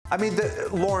I mean,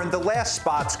 Lauren, the last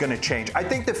spot's going to change. I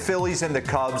think the Phillies and the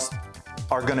Cubs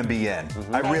are going to be in.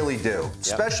 I really do. Yep.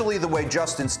 Especially the way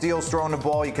Justin Steele's throwing the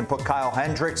ball. You can put Kyle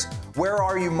Hendricks. Where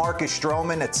are you, Marcus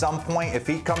Stroman, at some point? If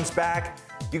he comes back,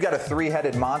 you got a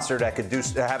three-headed monster that could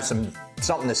have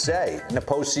something to say in the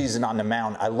postseason on the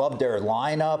mound. I love their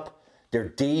lineup. They're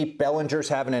deep. Bellinger's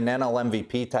having an NL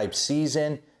MVP type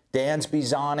season.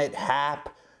 Dansby's on it.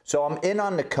 Happ. So I'm in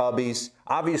on the Cubbies.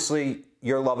 Obviously,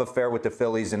 your love affair with the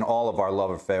Phillies and all of our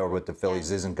love affair with the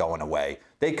Phillies isn't going away.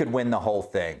 They could win the whole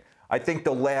thing. I think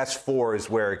the last four is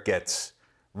where it gets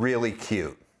really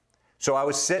cute. So I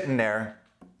was sitting there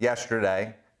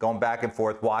yesterday, going back and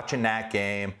forth, watching that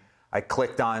game. I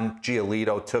clicked on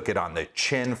Giolito, took it on the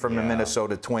chin from the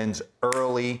Minnesota Twins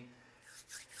early.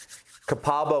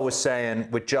 Capalbo was saying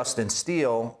with Justin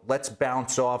Steele, let's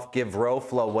bounce off, give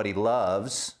Roflo what he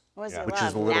loves, which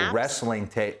is a little wrestling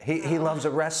tape. He loves a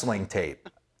wrestling tape.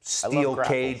 Steel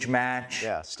cage match.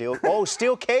 Yeah, steel. Oh,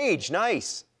 steel cage.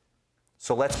 Nice.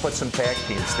 So let's put some tag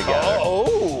teams together.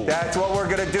 Oh! That's what we're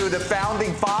going to do. The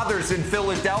founding fathers in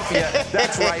Philadelphia.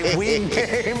 That's right. We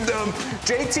named them.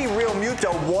 JT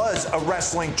Realmuto was a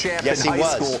wrestling champ in high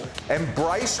school. And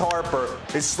Bryce Harper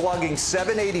is slugging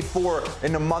 .784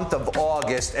 in the month of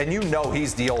August. And you know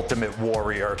he's the ultimate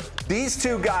warrior. These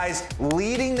two guys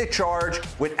leading the charge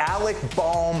with Alec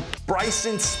Boehm,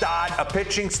 Bryson Stott, a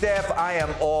pitching staff. I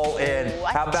am all in.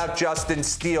 What? How about Justin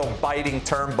Steele biting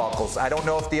turnbuckles? I don't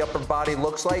know if the upper body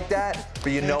looks like that,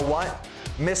 but you know what?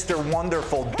 Mr.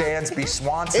 Wonderful Dansby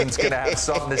Swanson's going to have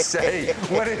something to say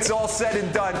when it's all said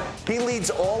and done. He leads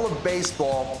all of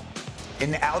baseball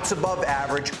in outs above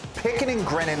average, picking and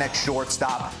grinning at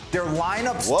shortstop. Their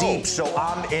lineup's deep, so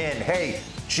I'm in. Hey,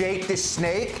 Jake the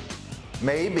Snake,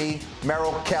 maybe,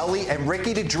 Merrill Kelly, and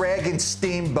Ricky the Dragon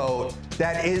Steamboat.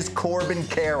 That is Corbin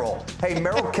Carroll. Hey,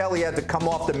 Merrill Kelly had to come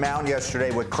off the mound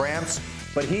yesterday with cramps,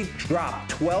 but he dropped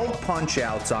 12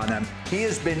 punch-outs on them. He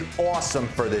has been awesome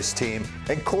for this team.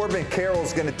 And Corbin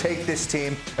Carroll's going to take this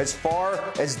team as far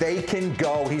as they can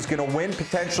go. He's going to win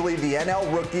potentially the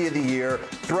NL Rookie of the Year.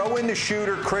 Throw in the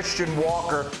shooter, Christian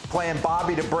Walker, playing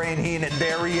Bobby the Brain Heenan.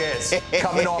 There he is,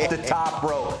 coming off the top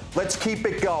rope. Let's keep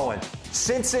it going.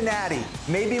 Cincinnati,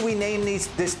 maybe we name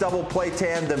this double play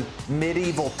tandem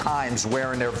Medieval Times,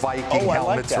 wearing their Viking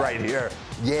helmets right here.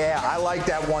 Yeah, I like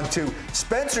that one too.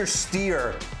 Spencer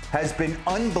Steer has been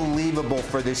unbelievable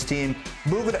for this team.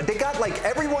 They got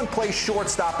everyone plays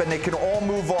shortstop and they can all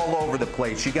move all over the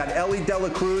place. You got Ellie De La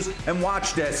Cruz, and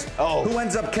watch this. Who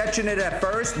ends up catching it at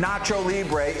first? Nacho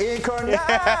Libre.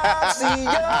 Encarnacion!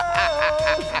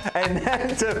 And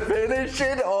then to finish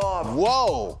it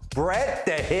off, Brett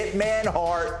the Hitman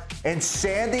Hart and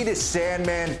Sandy the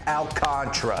Sandman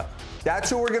Alcantara.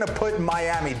 That's who we're going to put in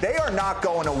Miami. They are not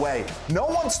going away. No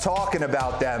one's talking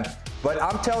about them. But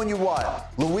I'm telling you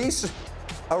what, Luis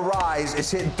Ariz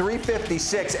is hitting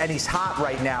 .356, and he's hot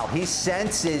right now. He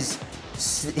senses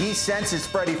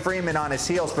Freddie Freeman on his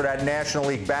heels for that National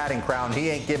League batting crown. He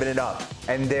ain't giving it up.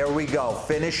 And there we go.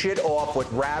 Finish it off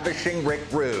with ravishing Rick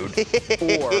Rude.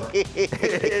 Or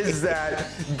is that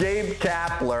Gabe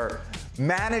Kapler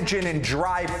managing in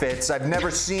dry fits? I've never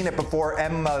seen it before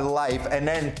in my life. And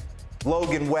then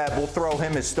Logan Webb, we'll throw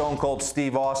him as Stone Cold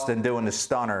Steve Austin doing the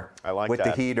stunner with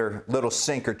the heater, little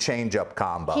sinker changeup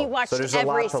combo. He watched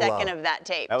every second of that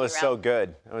tape. That was so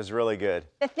good. That was really good.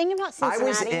 The thing about Cincinnati, I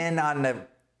was in on the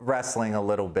wrestling a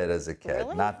little bit as a kid,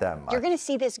 really? Not that much. You're going to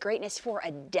see this greatness for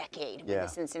a decade with the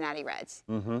Cincinnati Reds.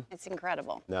 It's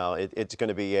incredible. No, it's going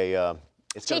to be a.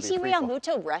 JT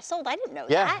Realmuto wrestled? I didn't know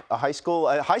that. Yeah, a high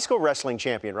school wrestling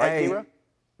champion, right, Dira?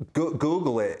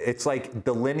 Google it. It's like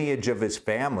the lineage of his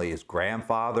family, his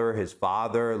grandfather, his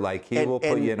father. Like he will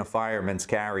put you in a fireman's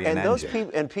carry. And those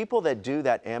people that do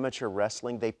that amateur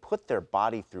wrestling, they put their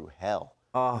body through hell.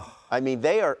 I mean,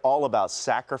 they are all about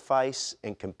sacrifice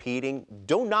and competing.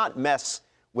 Do not mess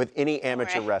with any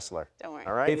amateur wrestler. Don't worry.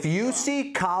 All right. If you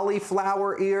see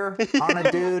cauliflower ear on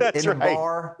a dude in a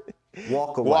bar,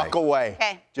 walk away. Walk away.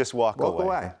 Okay. Just walk away. Walk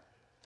away.